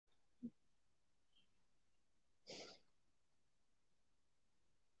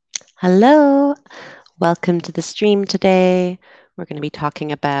Hello, welcome to the stream today. We're going to be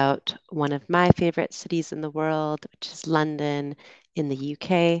talking about one of my favorite cities in the world, which is London in the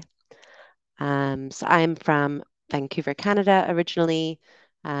UK. So I'm from Vancouver, Canada originally,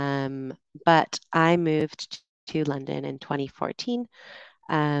 but I moved to London in 2014,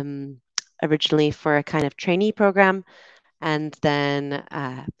 originally for a kind of trainee program. And then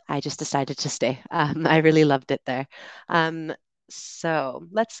I just decided to stay. I really loved it there. Um, so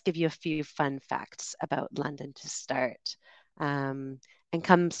let's give you a few fun facts about London to start. Um, and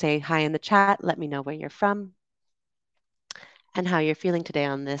come say hi in the chat. Let me know where you're from and how you're feeling today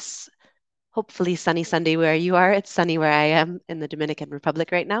on this hopefully sunny Sunday where you are. It's sunny where I am in the Dominican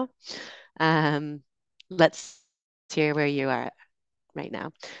Republic right now. Um, let's hear where you are right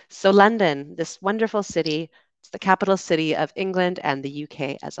now. So, London, this wonderful city, it's the capital city of England and the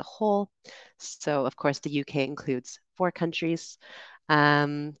UK as a whole. So, of course, the UK includes four countries.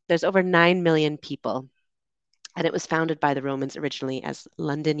 There's over 9 million people, and it was founded by the Romans originally as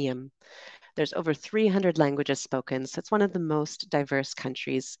Londinium. There's over 300 languages spoken, so it's one of the most diverse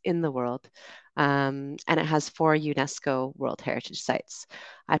countries in the world. And it has four UNESCO World Heritage Sites.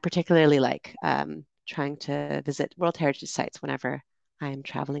 I particularly like trying to visit World Heritage Sites whenever I'm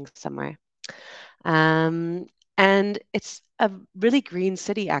traveling somewhere. Um, and it's a really green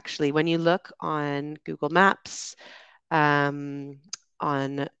city, actually. When you look on Google Maps, um,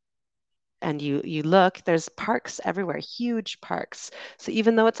 on and you look, there's parks everywhere, huge parks. So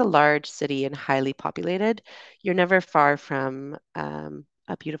even though it's a large city and highly populated, you're never far from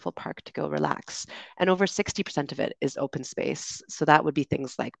a beautiful park to go relax. And over 60% of it is open space. So that would be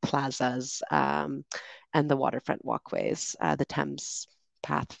things like plazas and the waterfront walkways, the Thames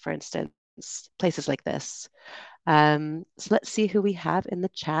Path, for instance, places like this. So let's see who we have in the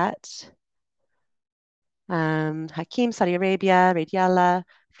chat. Hakeem, Saudi Arabia, Radiala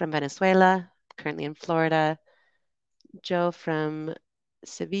from Venezuela, currently in Florida, Joe from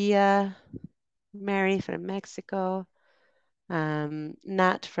Sevilla, Mary from Mexico,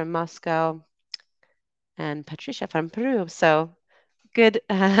 Nat from Moscow, and Patricia from Peru. So good,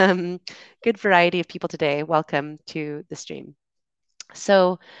 good variety of people today. Welcome to the stream.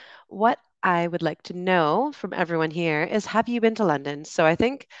 So, what I would like to know from everyone here is, have you been to London? So I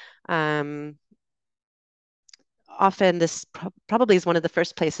think um, often this probably is one of the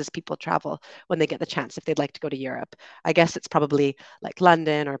first places people travel when they get the chance if they'd like to go to Europe. I guess it's probably like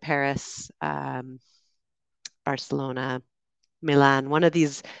London or Paris, Barcelona, Milan, one of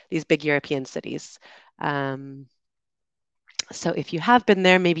these big European cities. Um, so if you have been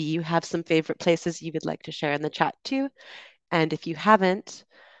there, maybe you have some favorite places you would like to share in the chat too. And if you haven't,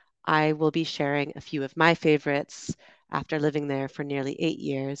 I will be sharing a few of my favorites after living there for nearly 8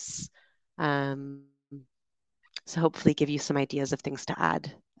 years. Um, so hopefully give you some ideas of things to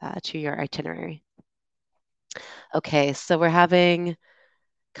add to your itinerary. Okay, so we're having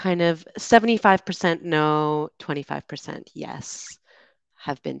kind of 75% no, 25% yes,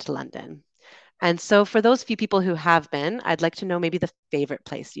 have been to London. And so for those few people who have been, I'd like to know maybe the favorite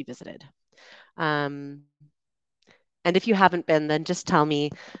place you visited. Um, and if you haven't been, then just tell me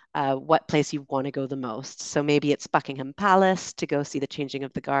what place you want to go the most. So maybe it's Buckingham Palace to go see the changing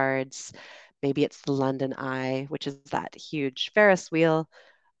of the guards. Maybe it's the London Eye, which is that huge Ferris wheel.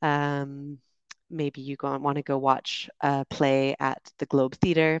 Um, maybe you want to go watch a play at the Globe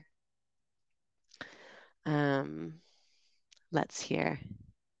Theatre. Um, let's hear.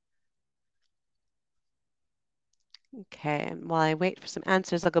 Okay, and while I wait for some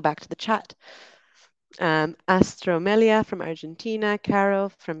answers, I'll go back to the chat. Astromelia from Argentina, Caro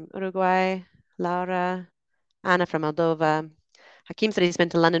from Uruguay, Laura, Anna from Moldova. Hakeem said he's been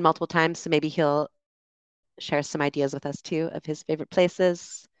to London multiple times, so maybe he'll share some ideas with us too of his favorite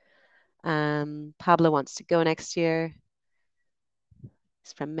places. Pablo wants to go next year.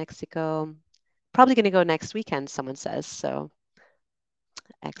 He's from Mexico. Probably going to go next weekend, someone says. So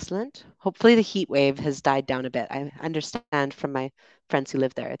excellent. Hopefully the heat wave has died down a bit. I understand from my friends who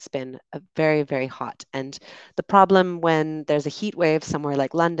live there, it's been a very, very hot. And the problem when there's a heat wave somewhere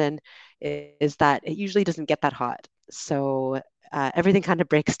like London is that it usually doesn't get that hot. So everything kind of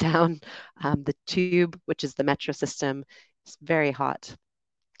breaks down. The tube, which is the metro system, is very hot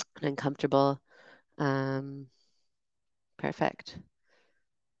and uncomfortable. Um, perfect.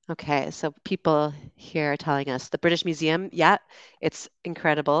 Okay, so people here are telling us the British Museum, yeah, it's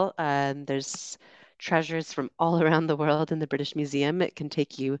incredible. There's treasures from all around the world in the British Museum. It can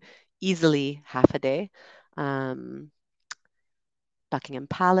take you easily half a day. Um, Buckingham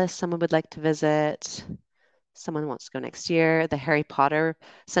Palace, someone would like to visit. Someone wants to go next year. The Harry Potter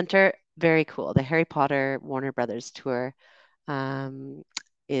Center, very cool. The Harry Potter Warner Brothers tour. Um,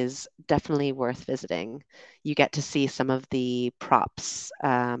 is definitely worth visiting. You get to see some of the props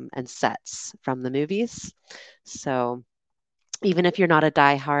and sets from the movies. So even if you're not a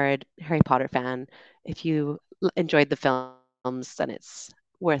die-hard Harry Potter fan, if you enjoyed the films, then it's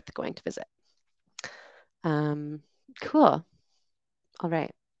worth going to visit. Um, cool. All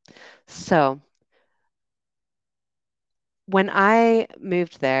right. So when I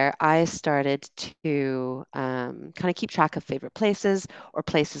moved there, I started to kind of keep track of favorite places or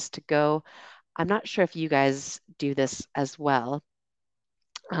places to go. I'm not sure if you guys do this as well,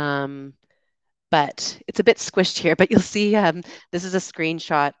 um, but it's a bit squished here. But you'll see this is a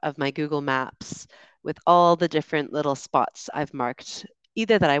screenshot of my Google Maps with all the different little spots I've marked,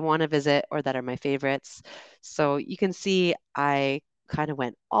 either that I want to visit or that are my favorites. So you can see I kind of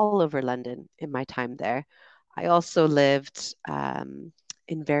went all over London in my time there. I also lived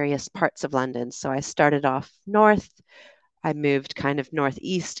in various parts of London. So I started off north, I moved kind of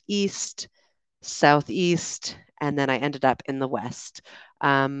northeast, east, southeast, and then I ended up in the west.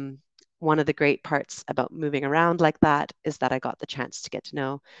 Um, One of the great parts about moving around like that is that I got the chance to get to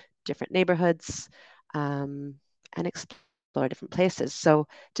know different neighborhoods and explore different places. So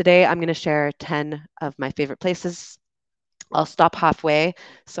today I'm going to share 10 of my favorite places. I'll stop halfway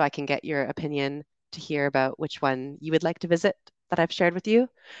so I can get your opinion to hear about which one you would like to visit that I've shared with you.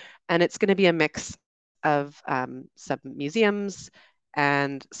 And it's going to be a mix of some museums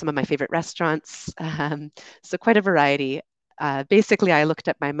and some of my favorite restaurants. So quite a variety. Basically, I looked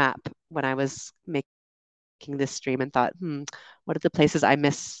at my map when I was making this stream and thought, what are the places I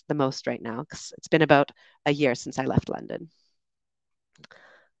miss the most right now? Because it's been about a year since I left London.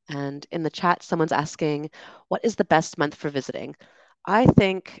 And in the chat, someone's asking, what is the best month for visiting? I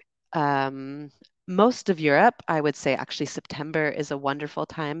think most of Europe, I would say actually September is a wonderful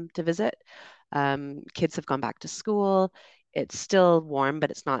time to visit. Kids have gone back to school. It's still warm, but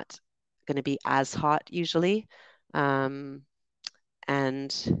it's not going to be as hot usually. Um,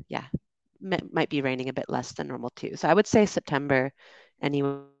 and yeah, might be raining a bit less than normal too. So I would say September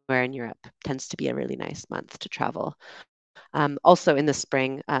anywhere in Europe tends to be a really nice month to travel. Also in the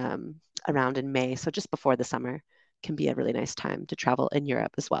spring, around in May, so just before the summer, can be a really nice time to travel in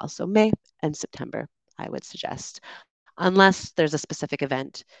Europe as well. So May and September, I would suggest, unless there's a specific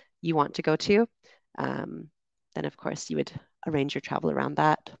event you want to go to, um, then of course you would arrange your travel around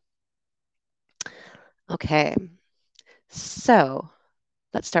that. Okay, so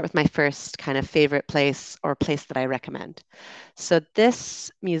let's start with my first kind of favorite place or place that I recommend. So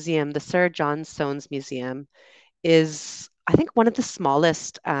this museum, the Sir John Soanes Museum, is I think one of the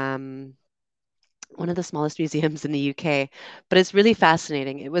smallest museums in the UK, but it's really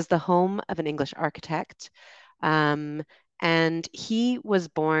fascinating. It was the home of an English architect, um, and he was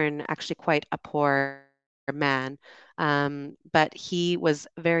born actually quite a poor man, but he was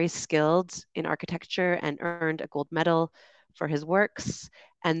very skilled in architecture and earned a gold medal for his works,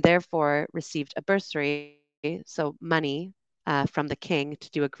 and therefore received a bursary, so money. From the king to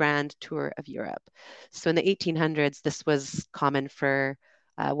do a grand tour of Europe. So in the 1800s, this was common for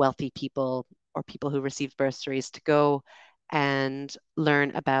wealthy people or people who received bursaries to go and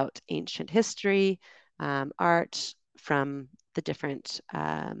learn about ancient history, art from the different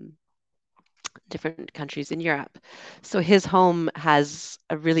countries in Europe. So his home has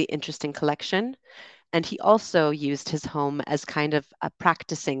a really interesting collection, and he also used his home as kind of a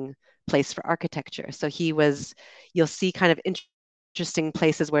practicing place for architecture. So you'll see kind of interesting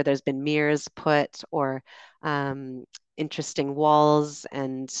places where there's been mirrors put or interesting walls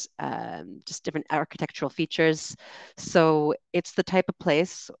and just different architectural features. So it's the type of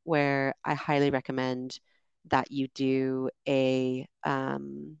place where I highly recommend that you do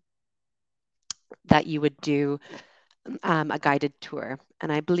that you would do a guided tour.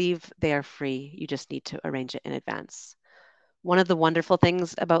 And I believe they are free. You just need to arrange it in advance. One of the wonderful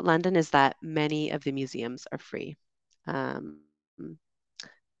things about London is that many of the museums are free. Um,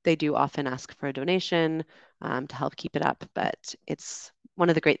 they do often ask for a donation to help keep it up, but it's one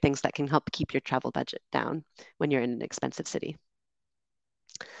of the great things that can help keep your travel budget down when you're in an expensive city.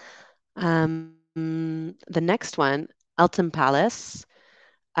 The next one, Eltham Palace.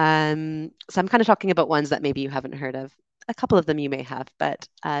 So I'm kind of talking about ones that maybe you haven't heard of. A couple of them you may have, but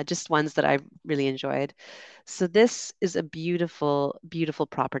just ones that I really enjoyed. So this is a beautiful, beautiful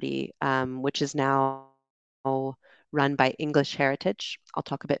property, which is now run by English Heritage. I'll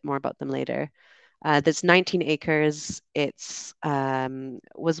talk a bit more about them later. There's 19 acres. It's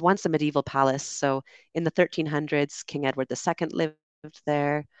was once a medieval palace. So in the 1300s, King Edward II lived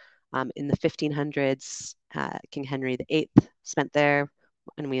there. In the 1500s, King Henry VIII spent there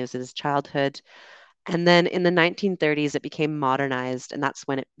and we was his childhood. And then in the 1930s, it became modernized, and that's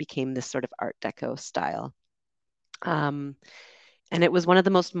when it became this sort of Art Deco style. Um, and it was one of the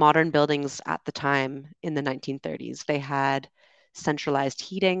most modern buildings at the time in the 1930s. They had centralized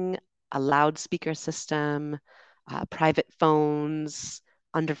heating, a loudspeaker system, private phones,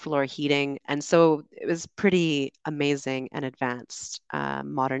 underfloor heating. And so it was pretty amazing and advanced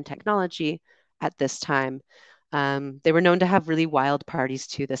modern technology at this time. They were known to have really wild parties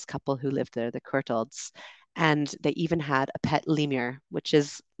too, this couple who lived there, the Courtaulds. And they even had a pet lemur, which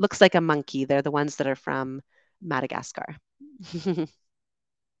is looks like a monkey. They're the ones that are from Madagascar.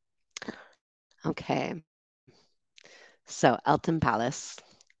 Okay, so Eltham Palace,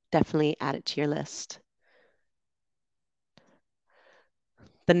 definitely add it to your list.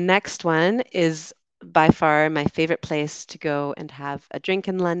 The next one is by far my favorite place to go and have a drink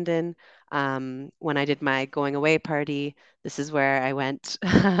in London. When I did my going away party, this is where I went.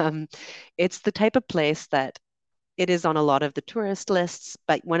 It's the type of place that it is on a lot of the tourist lists,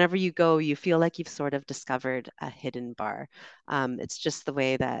 but whenever you go, you feel like you've sort of discovered a hidden bar. It's just the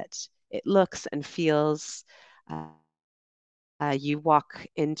way that it looks and feels. Uh, you walk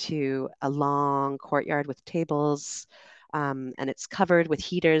into a long courtyard with tables, and it's covered with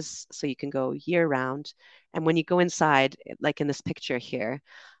heaters so you can go year round. And when you go inside, like in this picture here,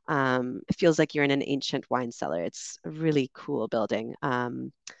 it feels like you're in an ancient wine cellar. It's a really cool building.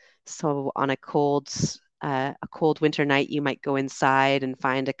 So on a cold winter night, you might go inside and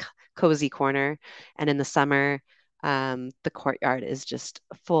find a cozy corner. And in the summer, the courtyard is just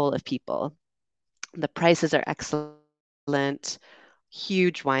full of people. The prices are excellent,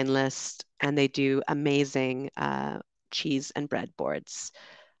 huge wine list, and they do amazing cheese and bread boards.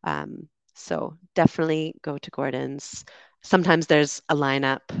 So definitely go to Gordon's. Sometimes there's a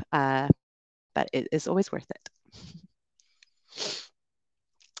lineup, but it is always worth it.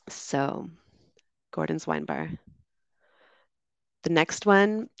 So, Gordon's Wine Bar. The next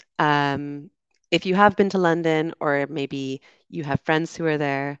one, um, if you have been to London or maybe you have friends who are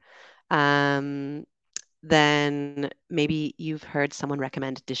there, um, then maybe you've heard someone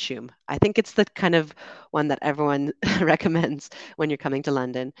recommend Dishoom. I think it's the kind of one that everyone recommends when you're coming to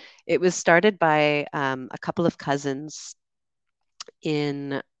London. It was started by a couple of cousins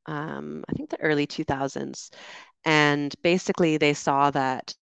in, I think, the early 2000s. And basically, they saw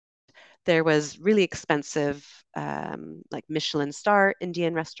that there was really expensive, like Michelin star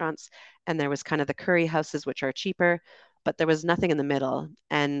Indian restaurants, and there was kind of the curry houses, which are cheaper, but there was nothing in the middle.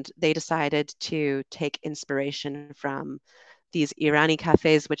 And they decided to take inspiration from these Irani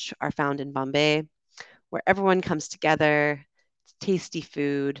cafes, which are found in Bombay, where everyone comes together, it's tasty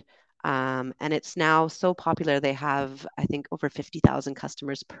food. And it's now so popular, they have, I think, over 50,000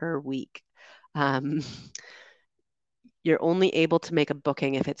 customers per week. Um, you're only able to make a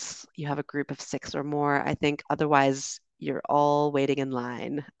booking if it's you have a group of six or more. I think otherwise you're all waiting in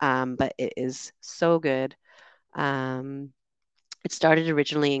line. But it is so good. Um, it started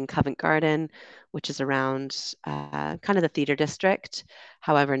originally in Covent Garden, which is around kind of the theatre district.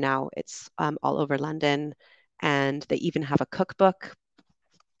 However, now it's all over London, and they even have a cookbook.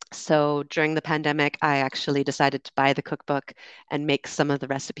 So during the pandemic, I actually decided to buy the cookbook and make some of the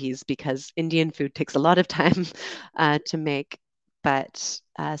recipes because Indian food takes a lot of time to make. But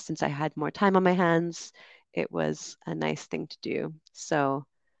since I had more time on my hands, it was a nice thing to do. So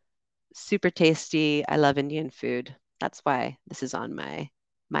super tasty. I love Indian food. That's why this is on my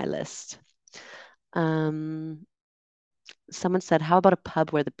list. Um, Someone said, "How about a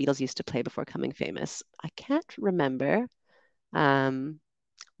pub where the Beatles used to play before coming famous?" I can't remember. Um,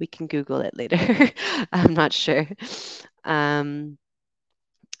 we can Google it later. I'm not sure. Um,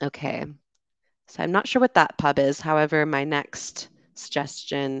 okay. So I'm not sure what that pub is. However, my next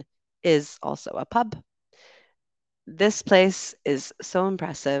suggestion is also a pub. This place is so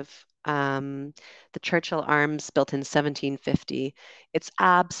impressive. The Churchill Arms, built in 1750, it's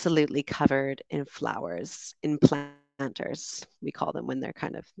absolutely covered in flowers, in planters. We call them when they're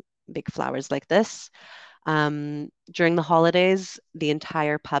kind of big flowers like this. During the holidays, the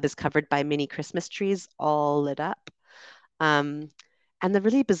entire pub is covered by mini Christmas trees, all lit up. Um, and the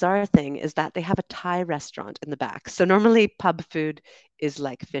really bizarre thing is that they have a Thai restaurant in the back. So normally pub food is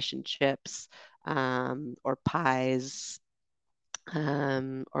like fish and chips, or pies,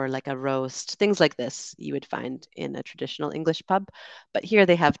 or like a roast, things like this you would find in a traditional English pub. But here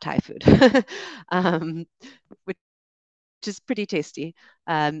they have Thai food, um, which is pretty tasty.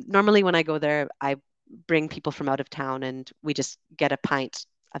 Normally, when I go there, I bring people from out of town and we just get a pint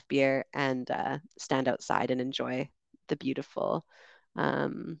of beer and stand outside and enjoy the beautiful,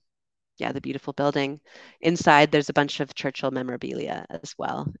 um, Yeah, the beautiful building. Inside, there's a bunch of Churchill memorabilia as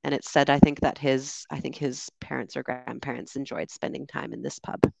well. And it's said, I think his parents or grandparents enjoyed spending time in this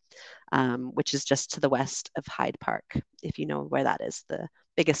pub, which is just to the west of Hyde Park, if you know where that is, the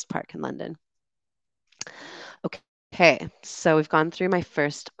biggest park in London. Okay, so we've gone through my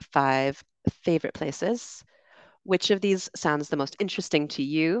first five favorite places. Which of these sounds the most interesting to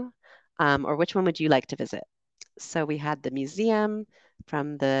you, or which one would you like to visit? So we had the museum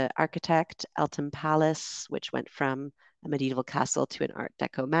from the architect, Eltham Palace, which went from a medieval castle to an Art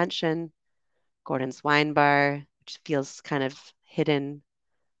Deco mansion, Gordon's Wine Bar, which feels kind of hidden,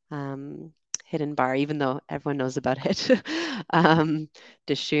 um, hidden bar, even though everyone knows about it.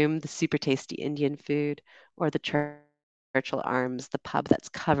 Dishoom, the super tasty Indian food, or the Churchill Arms, the pub that's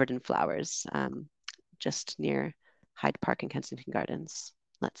covered in flowers, just near Hyde Park and Kensington Gardens.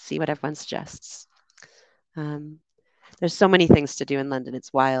 Let's see what everyone suggests. Um, there's so many things to do in London.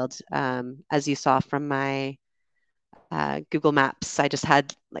 It's wild. As you saw from my Google Maps, I just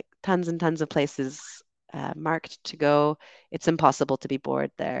had like tons and tons of places marked to go. It's impossible to be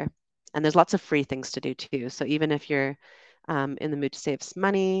bored there. And there's lots of free things to do too. So even if you're in the mood to save some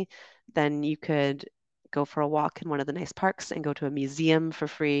money, then you could go for a walk in one of the nice parks and go to a museum for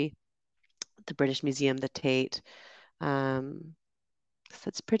free, the British Museum, the Tate. So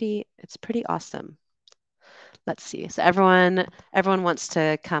it's pretty awesome. Let's see. So everyone wants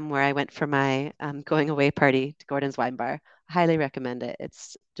to come where I went for my going away party to Gordon's Wine Bar. Highly recommend it.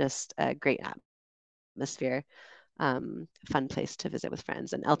 It's just a great atmosphere, fun place to visit with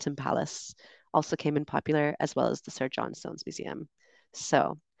friends. And Eltham Palace also came in popular, as well as the Sir John Soanes Museum.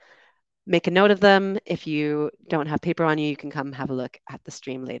 So make a note of them. If you don't have paper on you, you can come have a look at the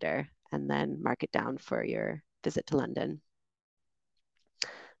stream later and then mark it down for your visit to London.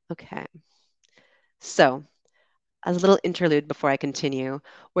 Okay. So as a little interlude before I continue,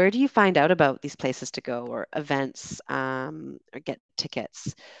 where do you find out about these places to go or events or get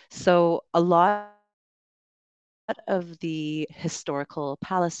tickets? So, a lot of the historical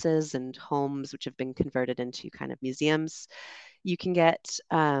palaces and homes, which have been converted into kind of museums, you can get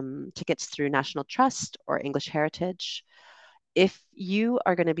tickets through National Trust or English Heritage. If you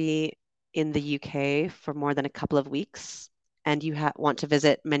are going to be in the UK for more than a couple of weeks and you want to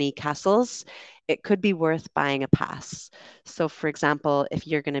visit many castles, it could be worth buying a pass. So, for example, if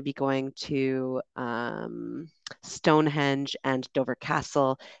you're going to be going to Stonehenge and Dover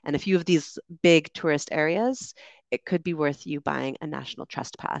Castle and a few of these big tourist areas, it could be worth you buying a National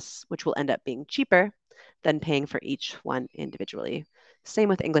Trust pass, which will end up being cheaper than paying for each one individually. Same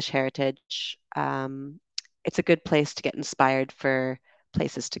with English Heritage. It's a good place to get inspired for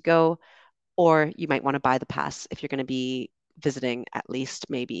places to go, or you might want to buy the pass if you're going to be visiting at least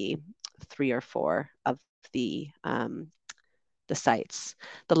maybe three or four of the sites.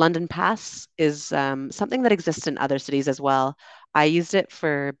 The London Pass is something that exists in other cities as well. I used it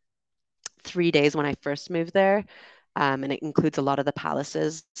for 3 days when I first moved there, and it includes a lot of the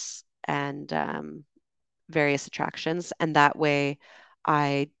palaces and various attractions. And that way,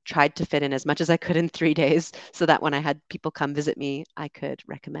 I tried to fit in as much as I could in 3 days so that when I had people come visit me, I could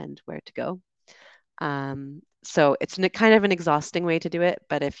recommend where to go. So it's kind of an exhausting way to do it,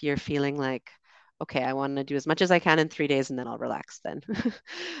 but if you're feeling like, okay, I want to do as much as I can in 3 days and then I'll relax, then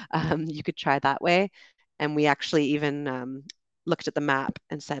you could try that way. And we actually even looked at the map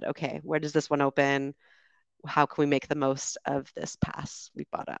and said, okay, where does this one open? How can we make the most of this pass we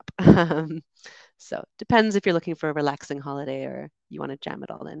bought up? So depends if you're looking for a relaxing holiday or you want to jam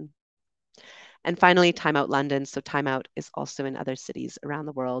it all in. And finally, Time Out London. So Time Out is also in other cities around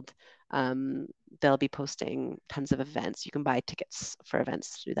the world. Um, they'll be posting tons of events. You can buy tickets for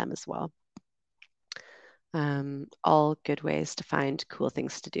events through them as well. All good ways to find cool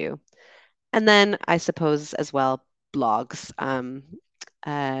things to do. And then I suppose as well, blogs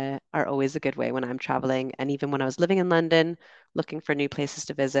are always a good way when I'm traveling. And even when I was living in London, looking for new places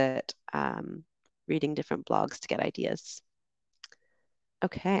to visit, reading different blogs to get ideas.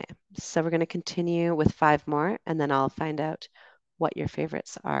 Okay, so we're going to continue with five more, and then I'll find out what your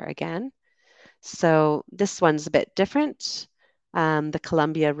favorites are again. So this one's a bit different. The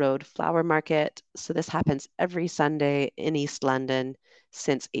Columbia Road Flower Market. So this happens every Sunday in East London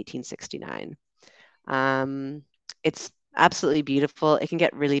since 1869. It's absolutely beautiful. It can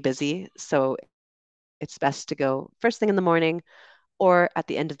get really busy, so it's best to go first thing in the morning or at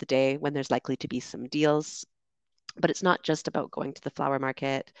the end of the day when there's likely to be some deals. But it's not just about going to the flower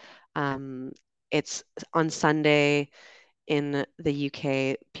market. Um, it's on Sunday in the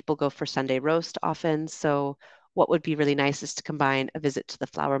UK, people go for Sunday roast often. So what would be really nice is to combine a visit to the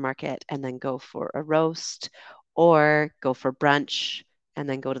flower market and then go for a roast or go for brunch and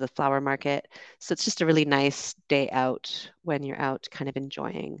then go to the flower market. So it's just a really nice day out when you're out kind of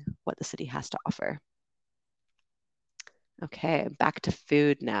enjoying what the city has to offer. Okay, back to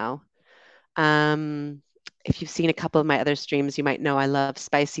food now. Um, if you've seen a couple of my other streams, you might know I love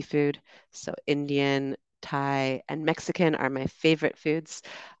spicy food. So Indian, Thai, and Mexican are my favorite foods.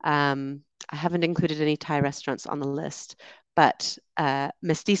 I haven't included any Thai restaurants on the list, but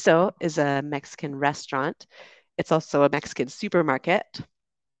Mestizo is a Mexican restaurant. It's also a Mexican supermarket.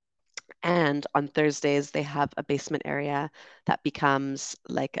 And on Thursdays, they have a basement area that becomes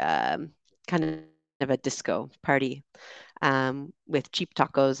like a kind of a disco party with cheap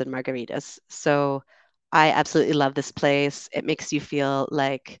tacos and margaritas. So I absolutely love this place. It makes you feel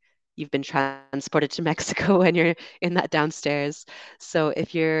like you've been transported to Mexico when you're in that downstairs. So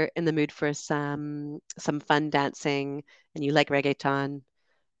if you're in the mood for some fun dancing and you like reggaeton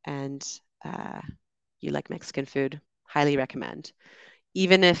and uh, you like Mexican food, highly recommend.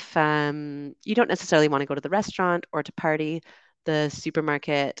 Even if you don't necessarily want to go to the restaurant or to party, the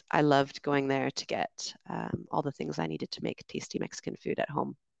supermarket, I loved going there to get all the things I needed to make tasty Mexican food at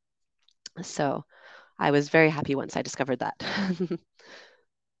home. So I was very happy once I discovered that.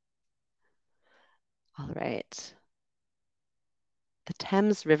 All right. The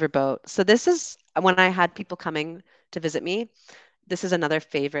Thames Riverboat. So this is when I had people coming to visit me. This is another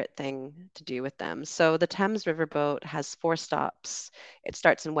favorite thing to do with them. So the Thames Riverboat has 4 stops. It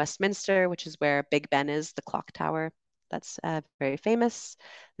starts in Westminster, which is where Big Ben is, the clock tower. That's very famous.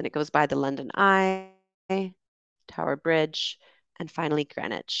 Then it goes by the London Eye, Tower Bridge, and finally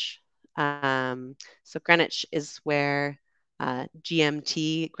Greenwich. So Greenwich is where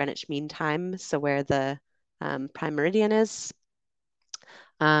GMT, Greenwich Mean Time, so where the Prime Meridian is.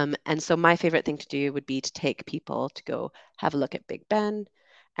 And so my favorite thing to do would be to take people to go have a look at Big Ben,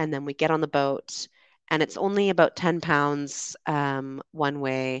 and then we get on the boat, and it's only about 10 pounds one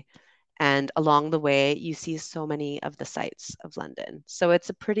way. And along the way, you see so many of the sights of London. So it's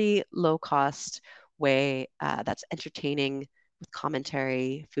a pretty low cost way that's entertaining with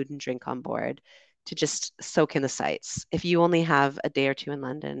commentary, food and drink on board to just soak in the sights. If you only have a day or two in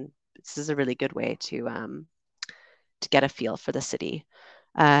London, this is a really good way to get a feel for the city.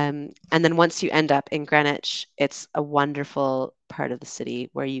 And then once you end up in Greenwich, it's a wonderful part of the city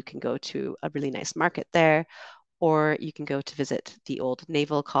where you can go to a really nice market there, or you can go to visit the old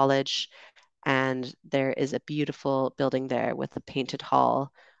Naval College. And there is a beautiful building there with a painted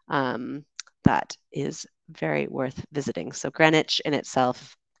hall that is very worth visiting. So Greenwich in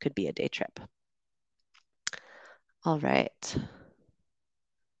itself could be a day trip. All right.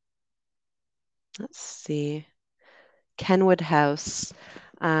 Let's see. Kenwood House.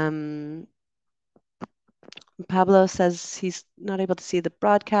 Um, Pablo says he's not able to see the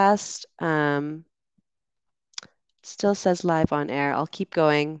broadcast. Still says live on air. I'll keep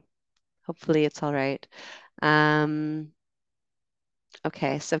going. Hopefully it's all right. Um,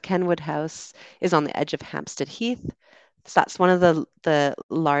 okay, so Kenwood House is on the edge of Hampstead Heath. So that's one of the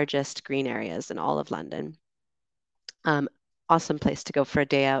largest green areas in all of London. Awesome place to go for a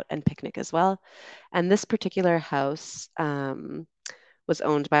day out and picnic as well. And this particular house was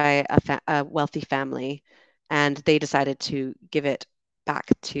owned by a wealthy family, and they decided to give it back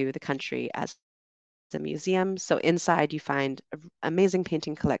to the country as a museum. So inside you find an amazing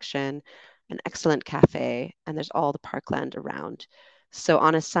painting collection, an excellent cafe, and there's all the parkland around. So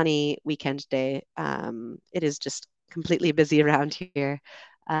on a sunny weekend day, it is just completely busy around here.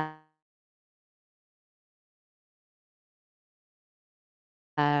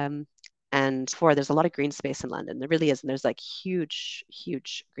 Um, and for there's a lot of green space in London. There really is, and there's like huge,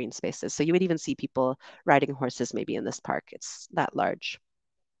 huge green spaces. So you would even see people riding horses maybe in this park. It's that large.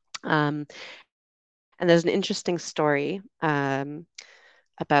 Um, and there's an interesting story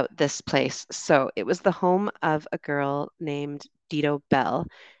about this place. So it was the home of a girl named Dido Bell,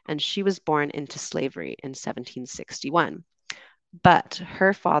 and she was born into slavery in 1761. But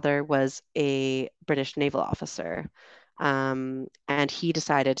her father was a British naval officer, and he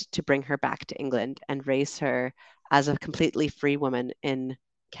decided to bring her back to England and raise her as a completely free woman in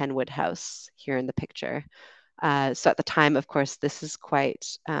Kenwood House here in the picture. So at the time, of course, this is quite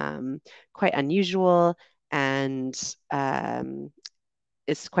unusual, and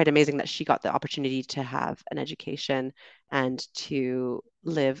it's quite amazing that she got the opportunity to have an education and to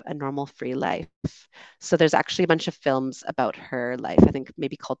live a normal free life. So there's actually a bunch of films about her life, I think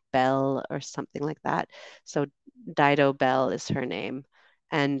maybe called Belle or something like that. So Dido Bell is her name.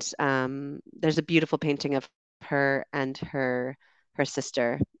 And there's a beautiful painting of her and her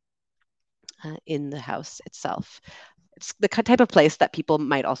sister in the house itself. It's the type of place that people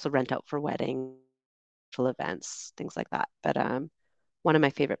might also rent out for weddings, full events, things like that. But one of my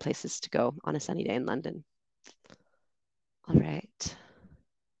favorite places to go on a sunny day in London. All right.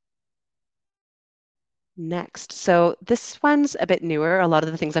 Next. So this one's a bit newer. A lot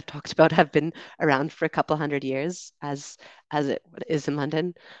of the things I've talked about have been around for a couple hundred years, as it is in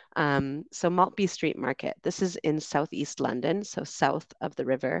London. So Maltby Street Market. This is in southeast London, so south of the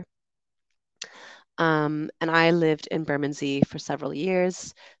river. And I lived in Bermondsey for several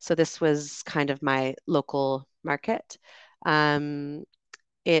years, so this was kind of my local market. Um,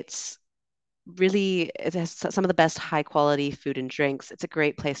 it's it has some of the best high quality food and drinks. It's a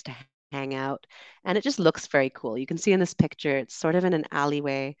great place to hang out, and it just looks very cool. You can see in this picture, it's sort of in an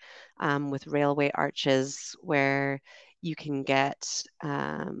alleyway with railway arches where you can get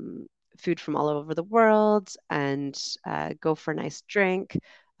food from all over the world and go for a nice drink.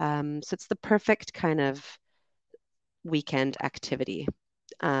 So it's the perfect kind of weekend activity.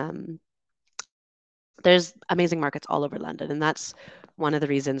 Um, there's amazing markets all over London, and that's one of the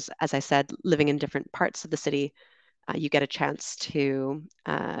reasons, as I said, living in different parts of the city, you get a chance to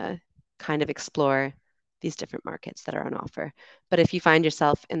kind of explore these different markets that are on offer. But if you find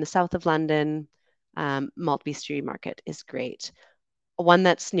yourself in the south of London, Maltby Street Market is great. One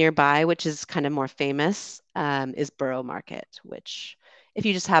that's nearby, which is kind of more famous, is Borough Market, which if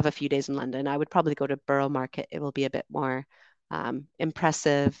you just have a few days in London, I would probably go to Borough Market. It will be a bit more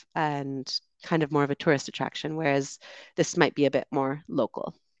impressive and kind of more of a tourist attraction, whereas this might be a bit more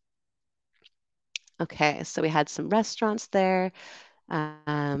local. Okay, so we had some restaurants there,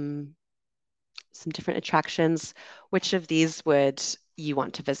 um, some different attractions. Which of these would you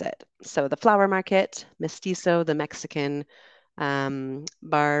want to visit? So the flower market, Mestizo, the Mexican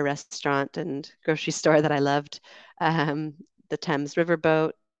bar, restaurant, and grocery store that I loved, um, the Thames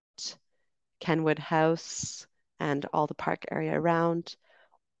Riverboat, Kenwood House, and all the park area around,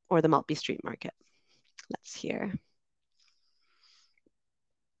 or the Maltby Street Market. Let's hear.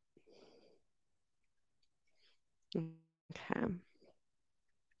 Okay,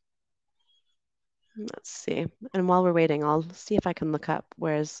 let's see. And while we're waiting, I'll see if I can look up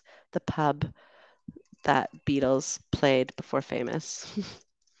where's the pub that Beatles played before Famous.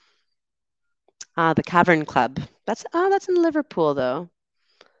 The Cavern Club. That's in Liverpool though.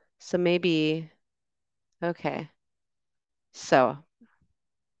 So maybe okay. So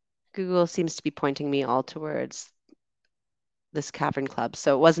Google seems to be pointing me all towards this Cavern Club.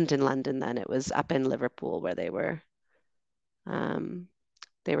 So it wasn't in London then, it was up in Liverpool where they were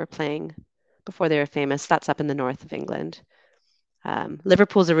playing before they were famous. That's up in the north of England.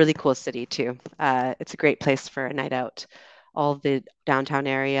 Liverpool's a really cool city too. It's a great place for a night out. All the downtown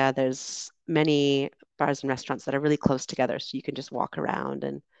area, there's many bars and restaurants that are really close together, so you can just walk around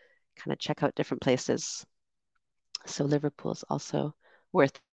and kind of check out different places. So Liverpool's also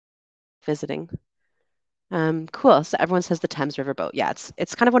worth visiting. Cool. So everyone says the Thames River boat. Yeah,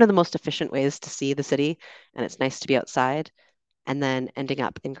 it's kind of one of the most efficient ways to see the city, and it's nice to be outside. And then ending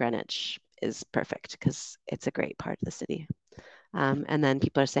up in Greenwich is perfect because it's a great part of the city. And then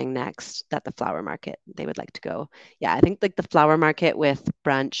people are saying next that the flower market they would like to go. Yeah, I think like the flower market with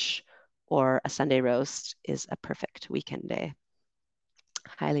brunch or a Sunday roast is a perfect weekend day.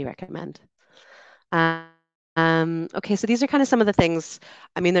 Highly recommend. Okay, so these are kind of some of the things.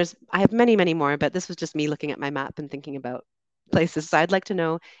 I mean, I have many, many more, but this was just me looking at my map and thinking about places. So I'd like to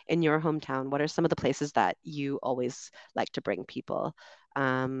know in your hometown, what are some of the places that you always like to bring people?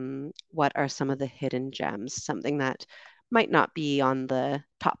 What are some of the hidden gems? Something that might not be on the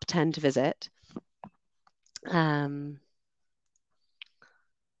top 10 to visit. Um,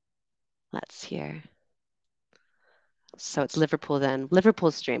 let's hear. So it's Liverpool then.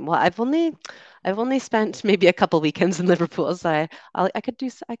 Liverpool stream. Well, I've only spent maybe a couple weekends in Liverpool, so I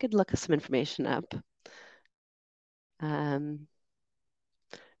could look some information up. Um,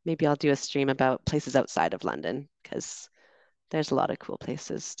 maybe I'll do a stream about places outside of London because there's a lot of cool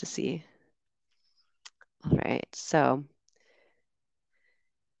places to see. All right, so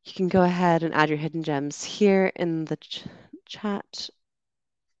you can go ahead and add your hidden gems here in the chat,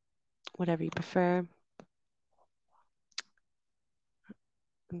 whatever you prefer.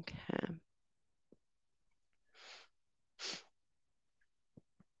 Okay.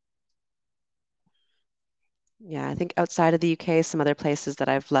 Yeah, I think outside of the UK, some other places that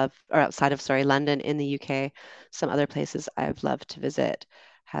I've loved, or outside of, sorry, London in the UK, some other places I've loved to visit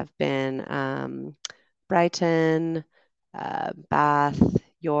have been Brighton, Bath,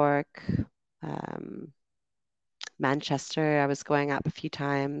 York, um, Manchester. I was going up a few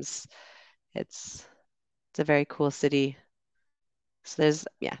times. It's it's a very cool city. So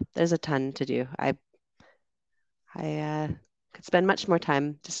there's a ton to do. I could spend much more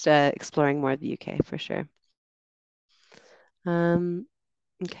time just exploring more of the UK for sure.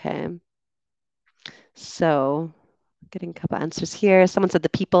 Okay. So getting a couple answers here. Someone said the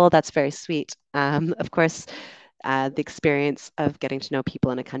people, that's very sweet. Of course, the experience of getting to know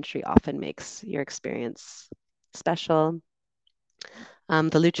people in a country often makes your experience special.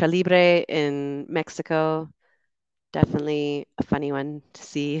 The lucha libre in Mexico, definitely a funny one to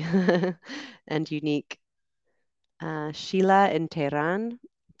see and unique. Sheila in Tehran,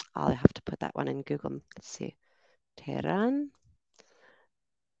 I'll have to put that one in Google. Let's see. Tehran.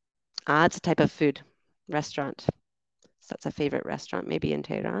 It's a type of food restaurant. So that's a favorite restaurant, maybe in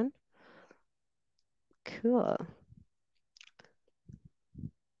Tehran. Cool.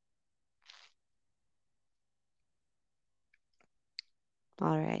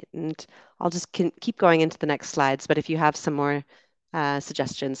 All right. And I'll just keep going into the next slides, but if you have some more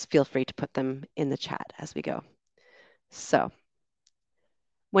suggestions, feel free to put them in the chat as we go. So,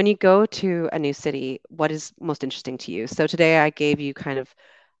 when you go to a new city, what is most interesting to you? So, today I gave you kind of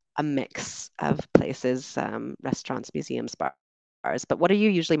a mix of places, restaurants, museums, bars, but what are you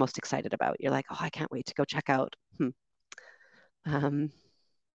usually most excited about? You're like, oh, I can't wait to go check out. Um,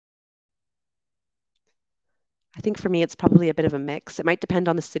 I think for me, it's probably a bit of a mix. It might depend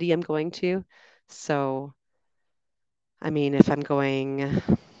on the city I'm going to. So, I mean, if I'm going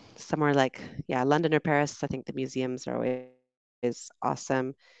somewhere like, yeah, London or Paris, I think the museums are always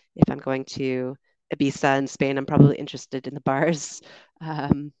awesome. If I'm going to Ibiza in Spain, I'm probably interested in the bars.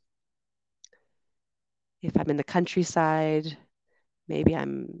 Um, if I'm in the countryside, maybe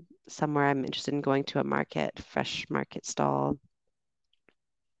I'm somewhere I'm interested in going to a market, fresh market stall.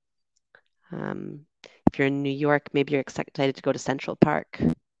 Um, if you're in New York, maybe you're excited to go to Central Park.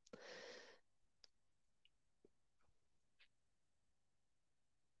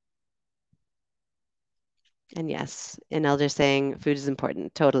 And yes, in Elder saying food is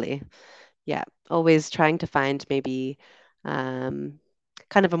important, totally. Yeah, always trying to find maybe um,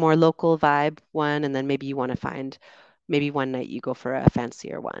 kind of a more local vibe one, and then maybe you want to find maybe one night you go for a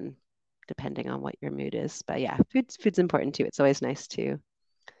fancier one, depending on what your mood is. But yeah, food's important too. It's always nice to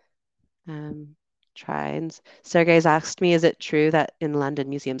um, try. And Sergey's asked me, is it true that in London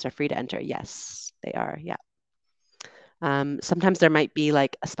museums are free to enter? Yes, they are. Yeah. Sometimes there might be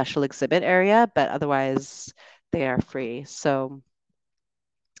like a special exhibit area, but otherwise they are free. So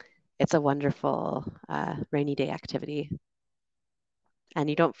it's a wonderful rainy day activity. And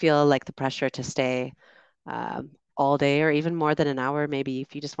you don't feel like the pressure to stay all day or even more than an hour, maybe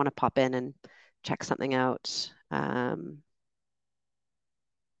if you just want to pop in and check something out.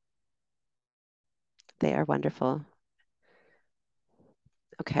 They are wonderful.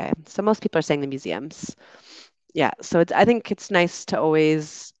 Okay, so most people are saying the museums. Yeah, so I think it's nice to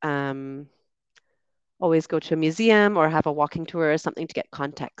always go to a museum or have a walking tour or something to get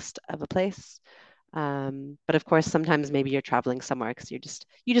context of a place. But of course, sometimes maybe you're traveling somewhere because you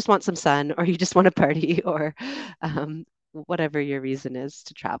just want some sun or you just want to party or whatever your reason is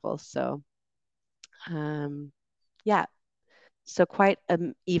to travel. So yeah, so quite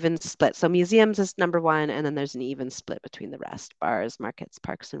an even split. So museums is number one, and then there's an even split between the rest: bars, markets,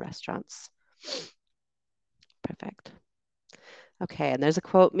 parks, and restaurants. Perfect. Okay, and there's a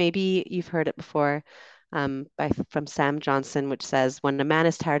quote, maybe you've heard it before, from Sam Johnson, which says, "When a man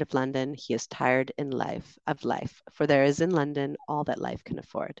is tired of London, he is tired in life of life, for there is in London all that life can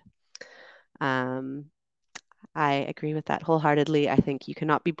afford." Um, I agree with that wholeheartedly. I think you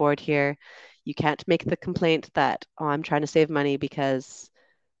cannot be bored here. You can't make the complaint that, oh, I'm trying to save money because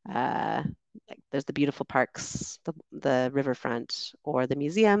uh, like there's the beautiful parks, the riverfront, or the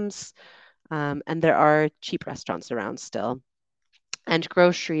museums, and there are cheap restaurants around still. And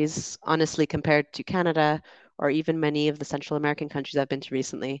groceries, honestly, compared to Canada or even many of the Central American countries I've been to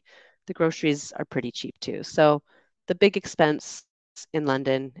recently, the groceries are pretty cheap too. So the big expense in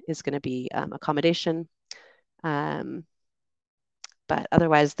London is going to be accommodation. Um, but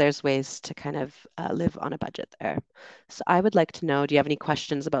otherwise, there's ways to kind of live on a budget there. So I would like to know, do you have any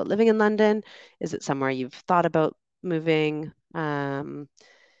questions about living in London? Is it somewhere you've thought about moving? Are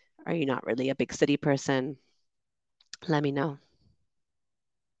you not really a big city person? Let me know.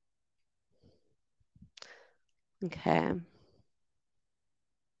 Okay.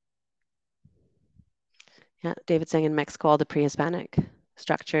 Yeah, David saying in Mexico, all the pre-Hispanic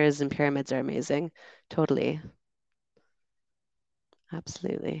structures and pyramids are amazing. Totally.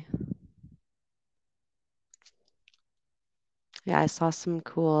 Absolutely. Yeah, I saw some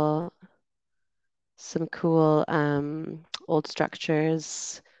cool old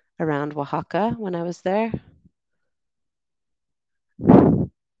structures around Oaxaca when I was there.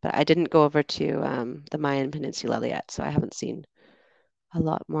 But I didn't go over to the Mayan Peninsula yet, so I haven't seen a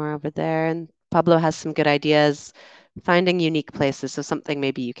lot more over there. And Pablo has some good ideas Finding unique places, so something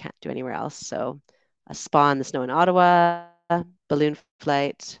maybe you can't do anywhere else. So a spa in the snow in Ottawa, balloon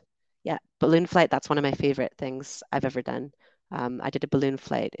flight. Yeah, balloon flight, that's one of my favorite things I've ever done. I did a balloon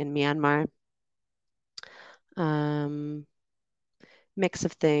flight in Myanmar. Um, Mix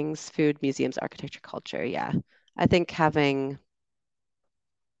of things, food, museums, architecture, culture. Yeah. I think having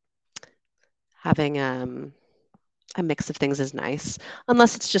a mix of things is nice.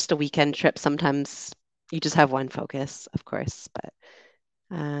 Unless it's just a weekend trip, sometimes you just have one focus, of course. But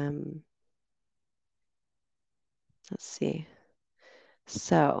um, let's see.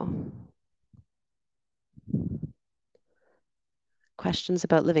 So, questions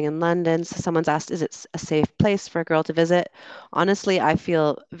about living in London. So, someone's asked, is it a safe place for a girl to visit? Honestly, I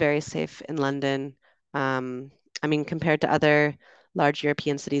feel very safe in London. Um, I mean, compared to other large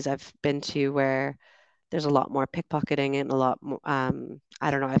European cities I've been to where there's a lot more pickpocketing and a lot more,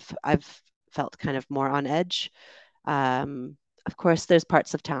 I don't know, I've felt kind of more on edge. Um, of course, there's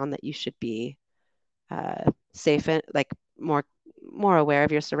parts of town that you should be safe in, like more more aware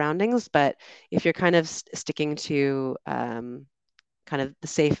of your surroundings. But if you're kind of sticking to kind of the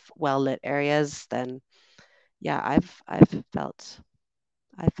safe, well-lit areas, then yeah, I felt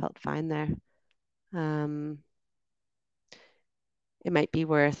fine there. Um, it might be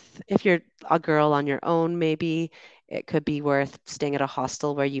worth, if you're a girl on your own, maybe it could be worth staying at a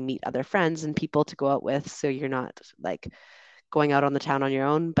hostel where you meet other friends and people to go out with, so you're not like going out on the town on your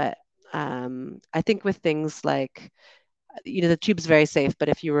own. But I think with things like, the tube's very safe, but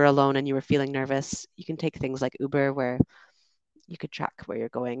if you were alone and you were feeling nervous, you can take things like Uber where you could track where you're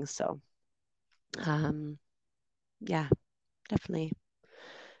going. So, um, yeah, definitely.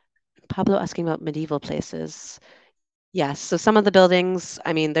 Pablo asking about medieval places. Yes, so some of the buildings,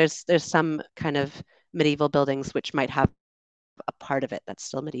 I mean, there's some kind of medieval buildings which might have a part of it that's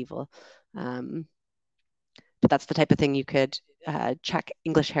still medieval. Um, but that's the type of thing you could check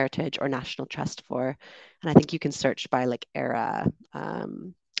English Heritage or National Trust for. And I think you can search by like era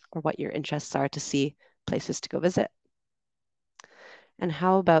or what your interests are to see places to go visit. And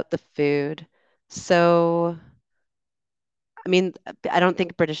how about the food? So, I mean, I don't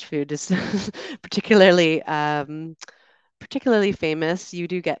think British food is particularly famous. You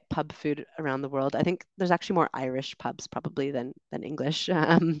do get pub food around the world. I think there's actually more Irish pubs probably than English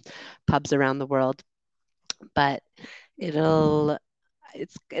pubs around the world. But it'll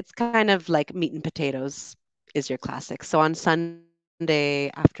it's kind of like meat and potatoes is your classic. So on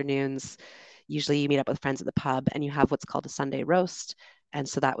Sunday afternoons, usually you meet up with friends at the pub and you have what's called a Sunday roast. And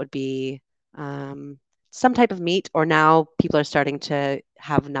so that would be um, some type of meat, or now people are starting to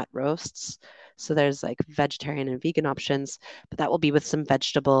have nut roasts. So there's like vegetarian and vegan options, but that will be with some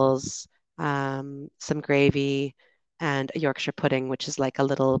vegetables, some gravy, and a Yorkshire pudding, which is like a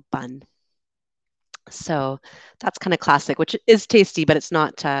little bun. So that's kind of classic, which is tasty, but it's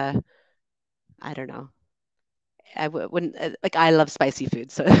not, I don't know. Wouldn't like, I love spicy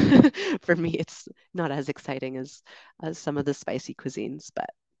food, so for me it's not as exciting as some of the spicy cuisines, but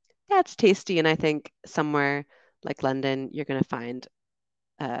yeah, it's tasty, and I think somewhere like London, you're going to find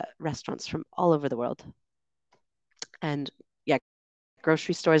restaurants from all over the world, and yeah,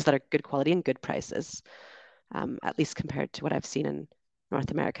 grocery stores that are good quality and good prices, at least compared to what I've seen in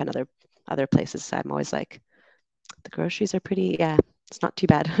North America and other places. I'm always like, the groceries are pretty, yeah, it's not too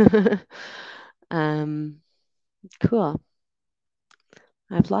bad. um, cool.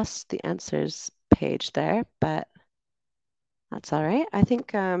 I've lost the answers page there, but that's all right. I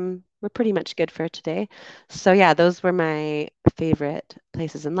think we're pretty much good for today. So yeah, those were my favorite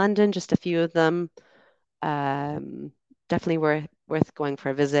places in London, just a few of them. Um, Definitely worth going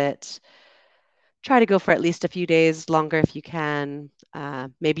for a visit. Try to go for at least a few days longer if you can.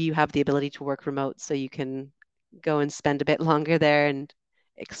 Maybe you have the ability to work remote, so you can go and spend a bit longer there and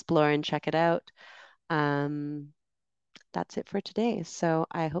explore and check it out. Um, that's it for today. So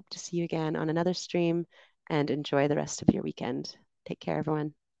I hope to see you again on another stream and enjoy the rest of your weekend. Take care,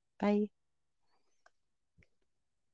 everyone. Bye.